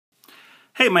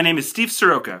Hey, my name is Steve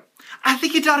Soroka. I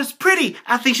think your daughter's pretty.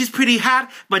 I think she's pretty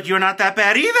hot, but you're not that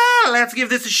bad either. Let's give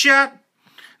this a shot.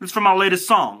 It's from our latest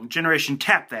song, Generation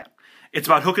Tap That. It's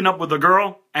about hooking up with a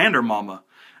girl and her mama.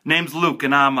 Name's Luke,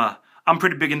 and I'm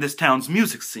pretty big in this town's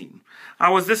music scene. I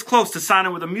was this close to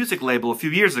signing with a music label a few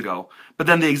years ago, but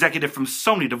then the executive from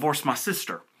Sony divorced my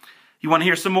sister. You want to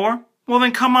hear some more? Well,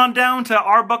 then come on down to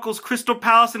Arbuckle's Crystal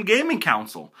Palace and Gaming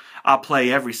Council. I'll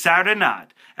play every Saturday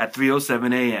night at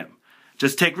 3:07 a.m.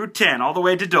 Just take Route 10 all the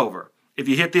way to Dover. If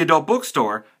you hit the adult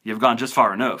bookstore, you've gone just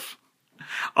far enough.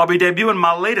 I'll be debuting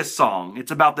my latest song.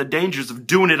 It's about the dangers of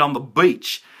doing it on the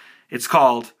beach. It's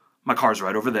called My Car's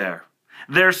Right Over There.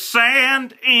 There's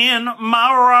sand in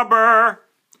my rubber.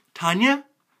 Tanya?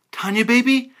 Tanya,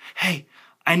 baby? Hey,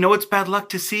 I know it's bad luck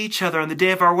to see each other on the day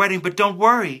of our wedding, but don't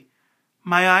worry.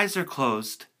 My eyes are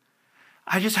closed.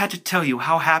 I just had to tell you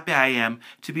how happy I am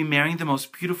to be marrying the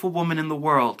most beautiful woman in the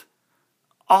world.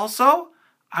 Also,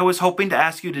 I was hoping to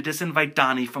ask you to disinvite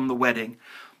Donnie from the wedding.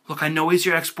 Look, I know he's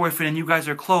your ex-boyfriend and you guys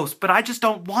are close, but I just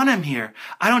don't want him here.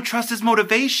 I don't trust his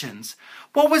motivations.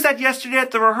 What was that yesterday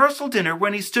at the rehearsal dinner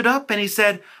when he stood up and he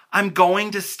said, "I'm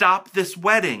going to stop this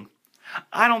wedding"?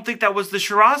 I don't think that was the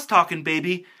Shiraz talking,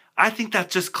 baby. I think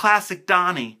that's just classic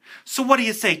Donnie. So what do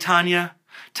you say, Tanya?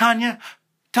 Tanya?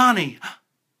 Donnie?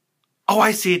 Oh,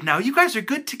 I see it now. You guys are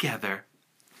good together.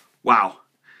 Wow.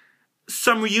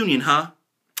 Some reunion, huh?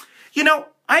 You know,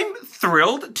 I'm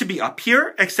thrilled to be up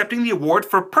here accepting the award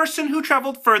for person who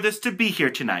traveled furthest to be here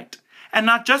tonight. And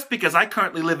not just because I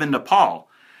currently live in Nepal,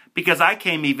 because I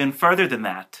came even further than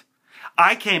that.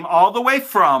 I came all the way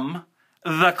from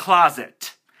the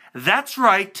closet. That's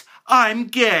right, I'm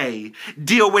gay.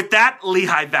 Deal with that,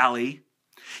 Lehigh Valley.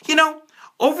 You know,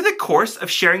 over the course of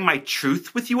sharing my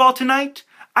truth with you all tonight,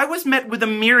 I was met with a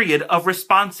myriad of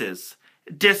responses.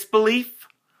 Disbelief,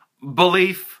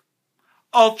 belief,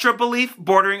 ultra belief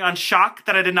bordering on shock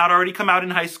that I did not already come out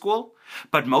in high school.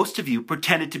 But most of you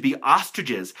pretended to be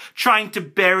ostriches trying to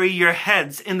bury your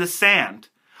heads in the sand.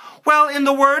 Well, in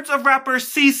the words of rapper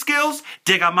C-Skills,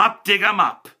 dig 'em up, dig 'em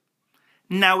up.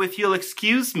 Now, if you'll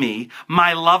excuse me,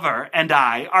 my lover and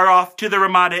I are off to the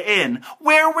Ramada Inn,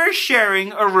 where we're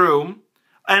sharing a room.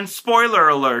 And spoiler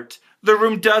alert, the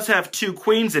room does have 2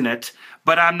 queens in it,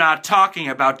 but I'm not talking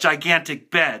about gigantic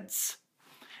beds.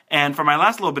 And for my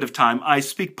last little bit of time, I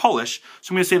speak Polish,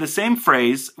 so I'm going to say the same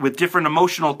phrase with different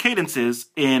emotional cadences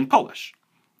in Polish.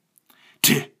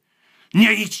 Ty,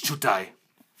 nie idź tutaj.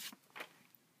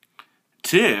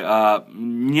 Ty,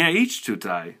 nie idź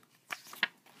tutaj.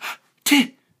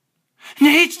 Ty,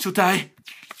 nie idź tutaj.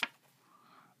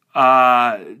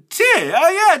 Ty,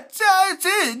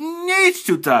 nie idź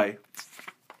tutaj.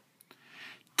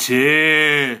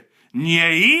 Ty,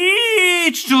 nie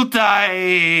idź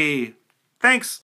tutaj. Thanks.